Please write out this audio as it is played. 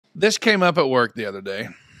this came up at work the other day,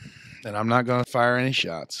 and I'm not going to fire any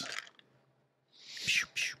shots.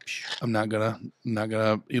 I'm not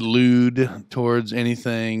gonna elude towards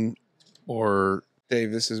anything or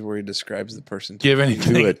Dave, this is where he describes the person give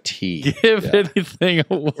anything to a T. Give anything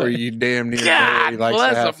away. Or you damn near know God what he likes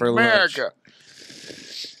bless to have for America. lunch.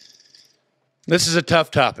 This is a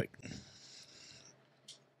tough topic.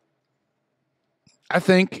 I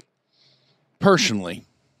think, personally,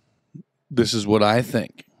 this is what I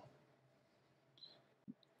think.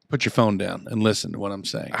 Put your phone down and listen to what I'm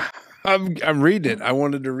saying. I'm reading it. I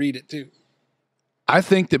wanted to read it too. I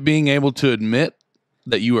think that being able to admit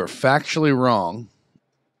that you are factually wrong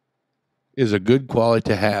is a good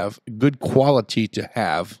quality to have.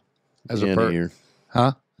 As a person,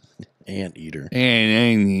 huh? Anteater.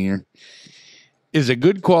 And is a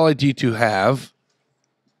good quality to have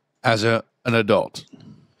as an adult.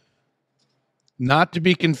 Not to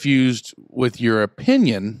be confused with your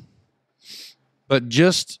opinion, but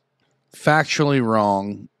just factually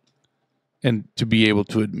wrong, and to be able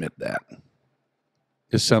to admit that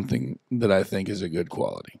is something that I think is a good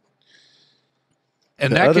quality. And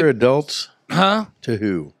to that other adults? Huh? To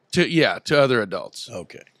who? To other adults.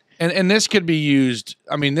 Okay. And this could be used,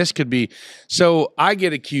 I mean, this could be, so I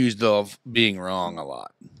get accused of being wrong a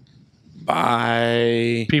lot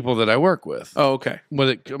by people that I work with. Oh, okay.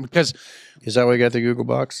 Because is that why you got the Google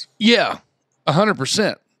box? Yeah,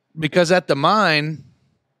 100%. Because at the mine,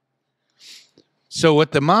 so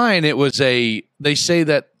at the mine, it was they say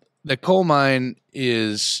that the coal mine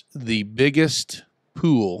is the biggest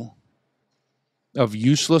pool of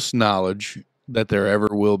useless knowledge that there ever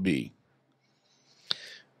will be.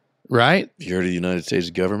 Right? You heard of the United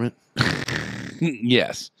States government?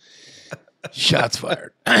 Yes. Shots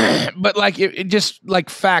fired. But like it just like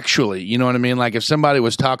factually, you know what I mean? Like if somebody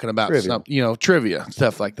was talking about something, trivia,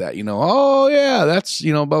 stuff like that, oh yeah, that's,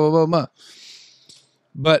 blah, blah, blah, blah.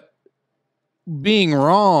 But being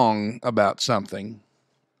wrong about something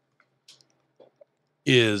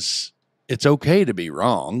it's okay to be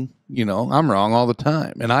wrong. I'm wrong all the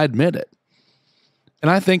time and I admit it. And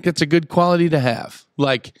I think it's a good quality to have.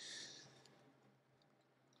 Like,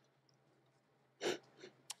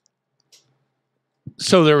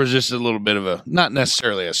 so there was just a little bit of a, not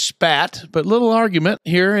necessarily a spat, but little argument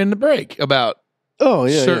here in the break about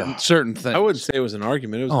certain things. I wouldn't say it was an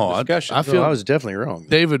argument. It was a discussion. I feel I was definitely wrong.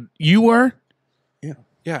 David, you were? Yeah.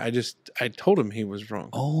 Yeah, I told him he was wrong.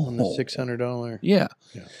 Oh, on the $600. Yeah.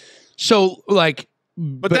 So like,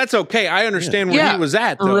 but that's okay. I understand where he was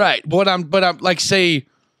at, though. Right. But I'm like, say,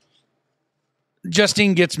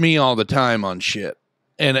 Justine gets me all the time on shit,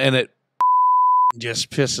 and it just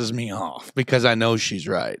pisses me off because I know she's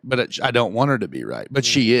right, but I don't want her to be right, but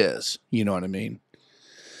she is. You know what I mean?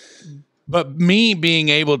 But me being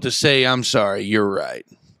able to say, I'm sorry, you're right,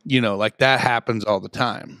 like that happens all the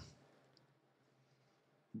time.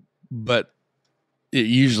 But it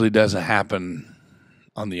usually doesn't happen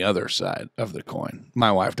on the other side of the coin.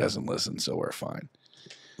 My wife doesn't listen, so we're fine.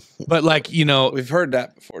 But like, we've heard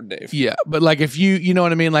that before, Dave. Yeah. But like, if you know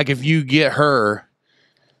what I mean? Like if you get her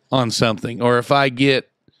on something, or if I get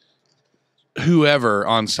whoever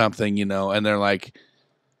on something, and they're like,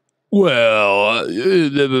 well,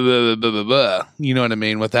 blah, blah, blah, blah, blah, you know what I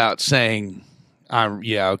mean? Without saying, I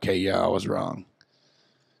was wrong.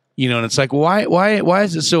 And it's like, why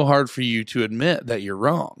is it so hard for you to admit that you're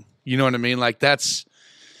wrong? You know what I mean? Like that's,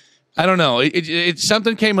 I don't know. It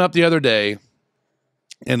something came up the other day,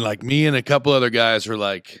 and like me and a couple other guys were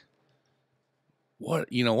like, what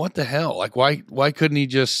the hell? Like, why couldn't he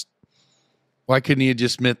just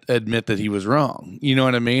admit that he was wrong? You know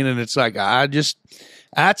what I mean? And it's like,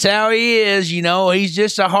 that's how he is. He's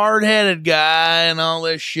just a hard-headed guy and all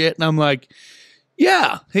this shit. And I'm like,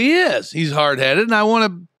 yeah, he is. He's hard-headed, and I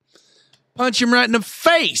want to punch him right in the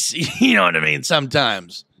face. You know what I mean?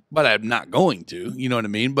 Sometimes, but I'm not going to, you know what I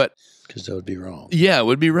mean? But because that would be wrong. Yeah, it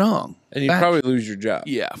would be wrong. And you'd probably lose your job.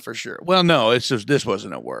 Yeah, for sure. Well, no, it's just, this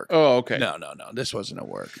wasn't at work. Oh, okay. No. This wasn't at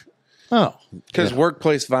work. Oh, because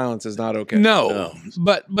workplace violence is not okay. No.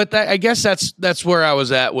 But I guess that's where I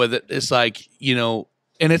was at with it. It's like, and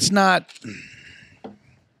it's not,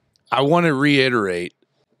 I want to reiterate,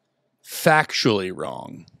 factually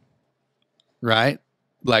wrong, right?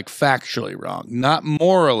 Like factually wrong, not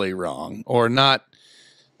morally wrong, or not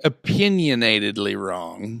opinionatedly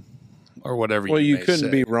wrong, or whatever. Well, you may couldn't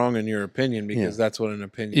say. be wrong in your opinion because that's what an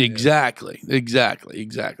opinion is. Exactly.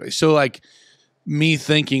 So like me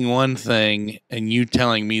thinking one thing and you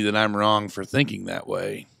telling me that I'm wrong for thinking that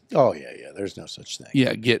way. Oh yeah. There's no such thing.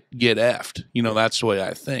 Yeah, get effed. That's the way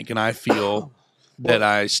I think, and I feel that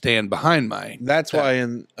I stand behind my. That's why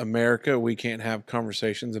in America we can't have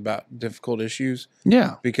conversations about difficult issues.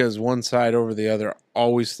 Yeah. Because one side over the other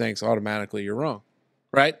always thinks automatically you're wrong.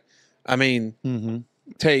 Right? I mean,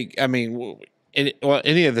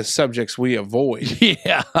 any of the subjects we avoid.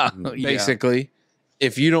 Yeah. Basically,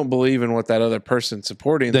 if you don't believe in what that other person's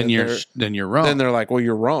supporting, then you're wrong. Then they're like, well,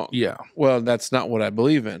 you're wrong. Yeah. Well, that's not what I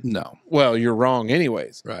believe in. No. Well, you're wrong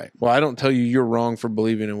anyways. Right. Well, I don't tell you you're wrong for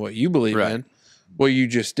believing in what you believe in. Well, you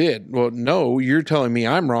just did. Well, no, you're telling me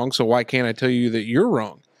I'm wrong, so why can't I tell you that you're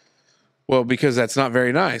wrong? Well, because that's not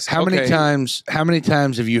very nice. How many times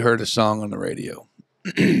have you heard a song on the radio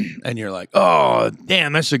and you're like, oh,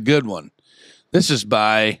 damn, that's a good one. This is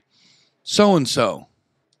by so-and-so.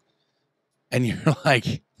 And you're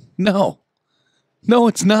like, no,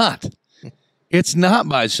 it's not. It's not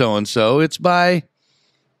by so-and-so. It's by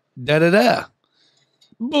da-da-da.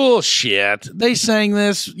 Bullshit. They sang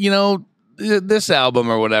this, this album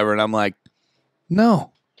or whatever. And I'm like,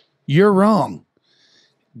 no, you're wrong.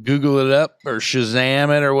 Google it up or Shazam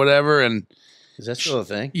it or whatever. And is that still a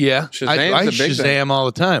thing? Yeah. I Shazam all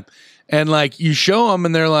the time. And like you show them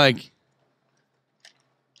and they're like,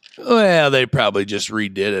 well, they probably just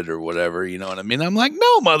redid it or whatever. You know what I mean? I'm like,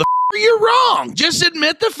 no, motherfucker, you're wrong. Just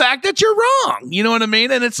admit the fact that you're wrong. You know what I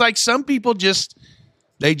mean? And it's like some people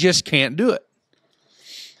they just can't do it.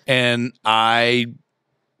 And I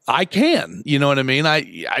can, you know what I mean?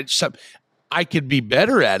 I could be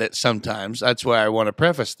better at it sometimes. That's why I want to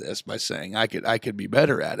preface this by saying I could be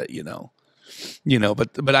better at it,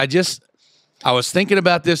 but I was thinking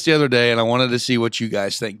about this the other day and I wanted to see what you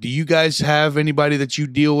guys think. Do you guys have anybody that you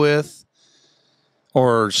deal with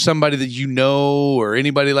or somebody that you know or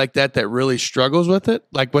anybody like that really struggles with it?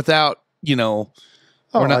 Like without,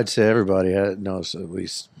 I'd say everybody knows at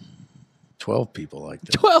least 12 people like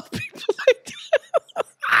that. 12 people like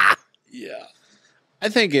that. Yeah. I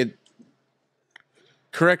think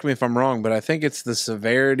correct me if I'm wrong, but I think it's the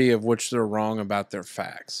severity of which they're wrong about their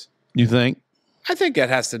facts. You think? I think that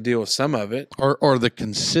has to deal with some of it. Or the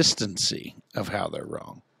consistency of how they're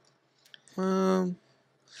wrong.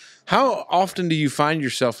 How often do you find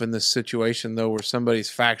yourself in this situation, though, where somebody's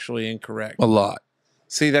factually incorrect? A lot.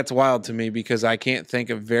 See, that's wild to me because I can't think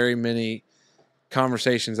of very many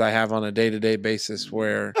conversations I have on a day-to-day basis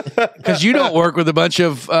where... Because you don't work with a bunch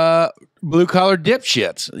of blue-collar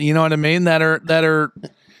dipshits, you know what I mean, that are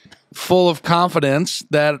full of confidence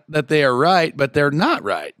that they are right, but they're not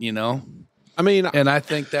right, I mean, and I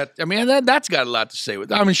think that's got a lot to say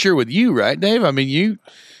with. I'm sure with you, right, Dave? I mean,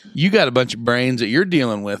 you got a bunch of brains that you're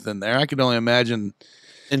dealing with in there. I can only imagine.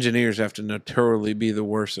 Engineers have to notoriously be the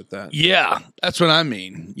worst at that. Yeah, that's what I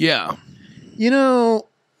mean. Yeah,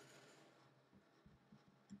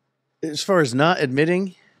 as far as not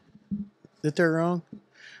admitting that they're wrong,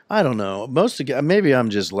 I don't know. Maybe I'm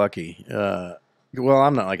just lucky. Well,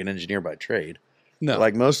 I'm not like an engineer by trade. No,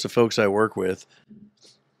 like most of the folks I work with.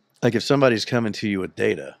 Like if somebody's coming to you with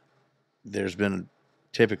data, there's been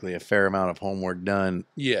typically a fair amount of homework done.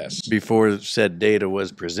 Yes. Before said data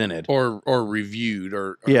was presented. Or reviewed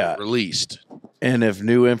or released. And if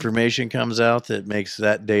new information comes out that makes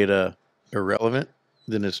that data irrelevant,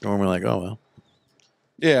 then it's normally like, oh, well.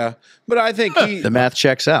 Yeah. But I think the math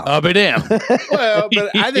checks out. I'll be damned. Well,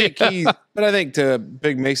 but I think to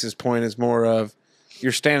Big Mace's point is more of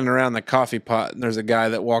you're standing around the coffee pot and there's a guy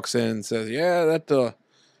that walks in and says, yeah, that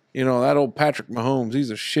old Patrick Mahomes,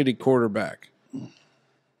 he's a shitty quarterback.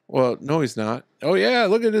 Well, no, he's not. Oh, yeah,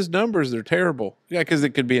 look at his numbers. They're terrible. Yeah, because it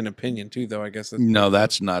could be an opinion, too, though, I guess.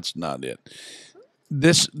 That's not it.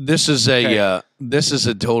 This is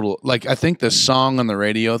a total, like, I think the song on the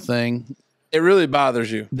radio thing. It really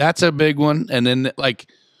bothers you. That's a big one. And then, like.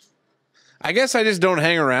 I guess I just don't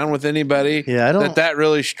hang around with anybody that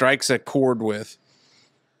really strikes a chord with.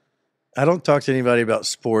 I don't talk to anybody about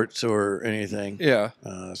sports or anything. Yeah.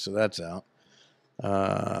 So that's out.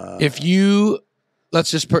 If you,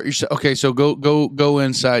 let's just put yourself. Okay, so go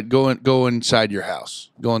inside. Go inside your house.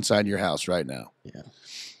 Go inside your house right now. Yeah.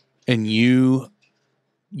 And you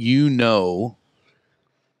know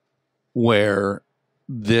where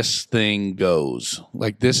this thing goes.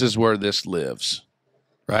 Like this is where this lives,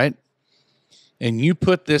 right? And you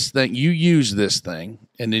put this thing. You use this thing,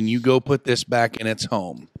 and then you go put this back in its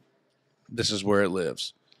home. This is where it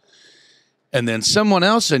lives. And then someone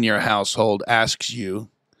else in your household asks you,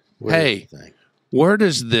 hey, where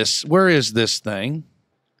is this thing?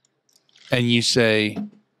 And you say,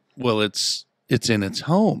 well, it's in its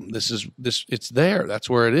home. It's there. That's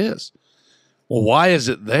where it is. Well, why is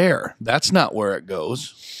it there? That's not where it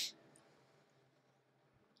goes.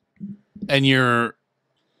 And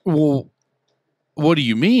what do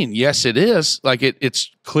you mean? Yes, it is. Like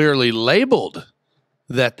it's clearly labeled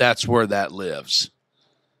that that's where that lives.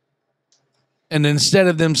 And instead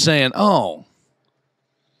of them saying, oh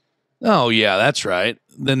yeah, that's right.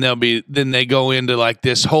 Then they go into like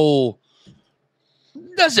this whole,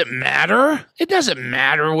 doesn't matter. It doesn't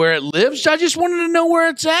matter where it lives. I just wanted to know where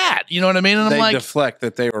it's at. You know what I mean? And They I'm like, deflect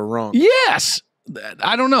that they were wrong. yes.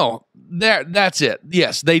 I don't know. That's it.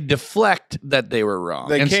 Yes, they deflect that they were wrong.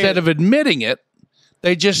 They Instead can't- of admitting it,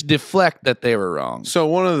 they just deflect that they were wrong. So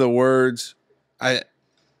one of the words, I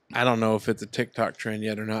don't know if it's a TikTok trend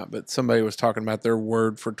yet or not, but somebody was talking about their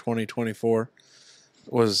word for 2024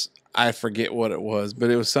 was, I forget what it was, but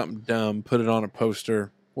it was something dumb. Put it on a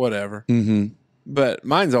poster, whatever. Mm-hmm. But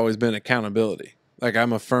mine's always been accountability. Like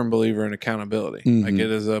I'm a firm believer in accountability. Mhm. Like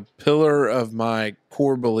it is a pillar of my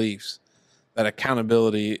core beliefs that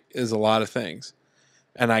accountability is a lot of things.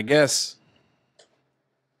 And I guess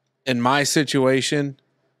in my situation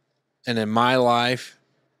and in my life,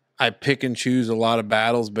 I pick and choose a lot of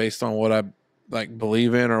battles based on what I like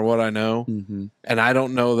believe in or what I know. Mm-hmm. And I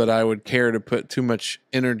don't know that I would care to put too much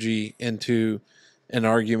energy into an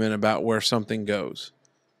argument about where something goes.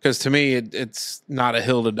 Because to me, it's not a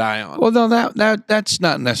hill to die on. Well, no, that's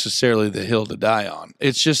not necessarily the hill to die on.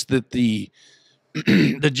 It's just that the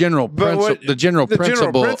general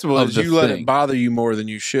principle of is the you let thing. it bother you more than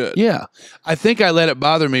you should. Yeah, I think I let it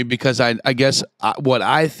bother me because I guess what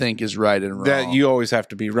I think is right and wrong. That you always have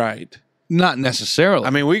to be right. Not necessarily. I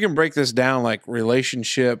mean, we can break this down like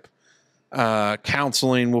relationship,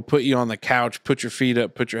 counseling. We'll put you on the couch, put your feet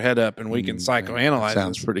up, put your head up, and we can psychoanalyze.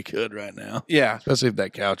 Sounds this. pretty good right now. Yeah, Especially if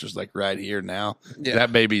that couch is like right here now. Yeah.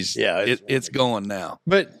 That baby's Yeah, it's going now.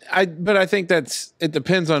 but I think it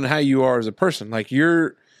depends on how you are as a person. Like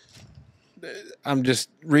I'm just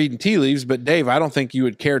reading tea leaves, but Dave, I don't think you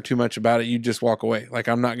would care too much about it. You just walk away. Like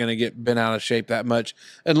I'm not going to get bent out of shape that much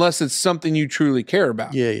unless it's something you truly care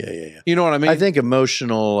about. Yeah. You know what I mean? I think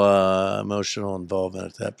emotional involvement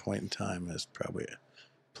at that point in time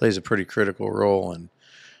plays a pretty critical role in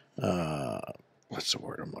what's the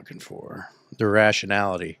word I'm looking for? The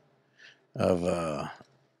rationality of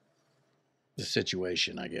the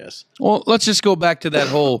situation, I guess. Well, let's just go back to that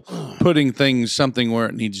whole putting something where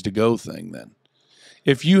it needs to go thing then.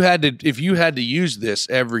 If you had to use this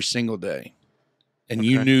every single day and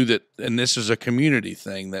you knew that, and this is a community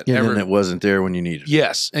thing that And then it wasn't there when you needed it.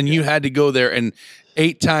 yes, and you had to go there and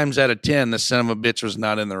 8 times out of 10, the son of a bitch was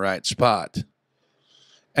not in the right spot.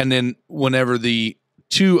 And then whenever the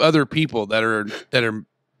 2 other people that are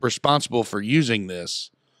responsible for using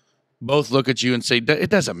this both look at you and say, it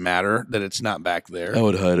doesn't matter that it's not back there. I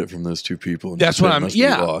would hide it from those 2 people. That's what I'm.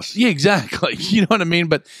 Yeah, exactly. You know what I mean.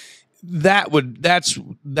 But that's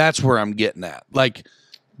where I'm getting at. Like,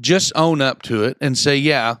 just own up to it and say,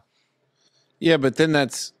 yeah. But then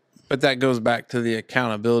that goes back to the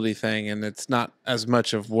accountability thing, and it's not as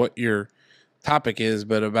much of what your topic is,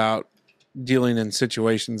 but about dealing in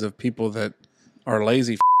situations of people that are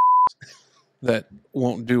lazy that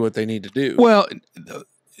won't do what they need to do. Well,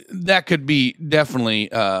 that could be definitely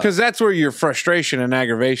Because that's where your frustration and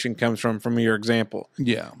aggravation comes from your example.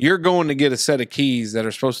 yeah. You're going to get a set of keys that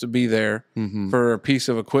are supposed to be there Mm-hmm. for a piece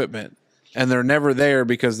of equipment, and they're never there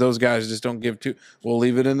because those guys just don't give to. We'll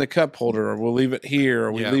leave it in the cup holder, or we'll leave it here,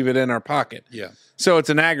 or we Yeah. leave it in our pocket. Yeah. So it's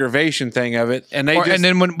an aggravation thing of it, and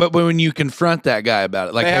when you confront that guy about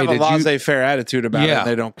it, like, they have hey, a laissez-faire attitude about it, Yeah. and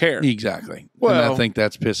they don't care. exactly. Well- and I think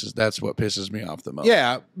that's what pisses me off the most.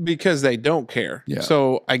 Yeah, because they don't care. Yeah.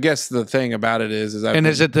 So I guess the thing about it is And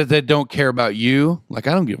is it that they don't care about you? Like,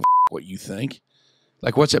 I don't give a what you think.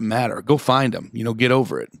 Like, what's it matter? Go find them. Get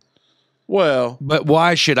over it. well, But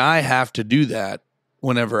why should I have to do that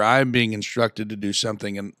whenever I'm being instructed to do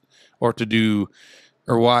something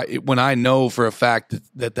when I know for a fact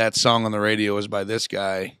that song on the radio is by this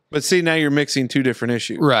guy? but see, now you're mixing 2 different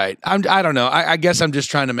issues. Right. I don't know. I guess I'm just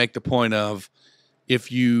trying to make the point of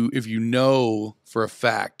if you know for a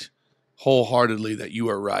fact wholeheartedly that you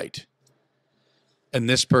are right, and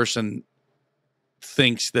this person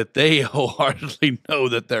thinks that they wholeheartedly know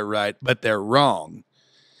that they're right, but they're wrong.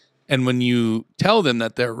 And when you tell them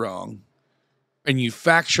that they're wrong and you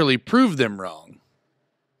factually prove them wrong,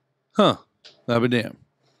 I'll be damned.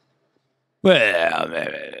 Well,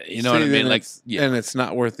 you know what I mean? Like, yeah, And it's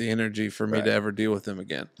not worth the energy for me to ever deal with them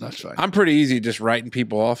again. that's fine. I'm pretty easy just writing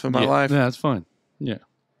people off in my life. Yeah, that's fine. Yeah.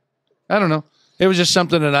 I don't know. It was just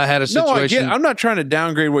something that I had a No, situation. I'm not trying to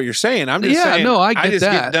downgrade what you're saying. I'm just saying. I get just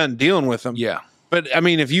that. get done dealing with them. Yeah. But I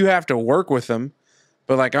mean, if you have to work with them,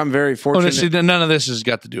 but like I'm very fortunate. Honestly, none of this has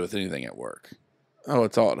got to do with anything at work. Oh,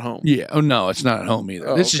 it's all at home. Yeah. Oh no, it's not at home either.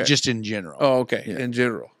 Oh, This is okay. just in general. Oh, okay. Yeah. In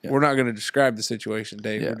general, Yeah. we're not going to describe the situation,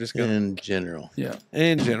 Dave. Yeah. We're just going to In general. Yeah.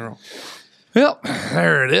 in general. Well,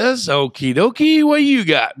 there it is. Okie dokie. What you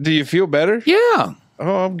got? Do you feel better? Yeah.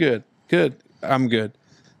 Oh, I'm good. Good. I'm good.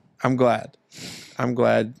 I'm glad. I'm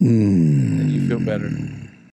glad that you feel better.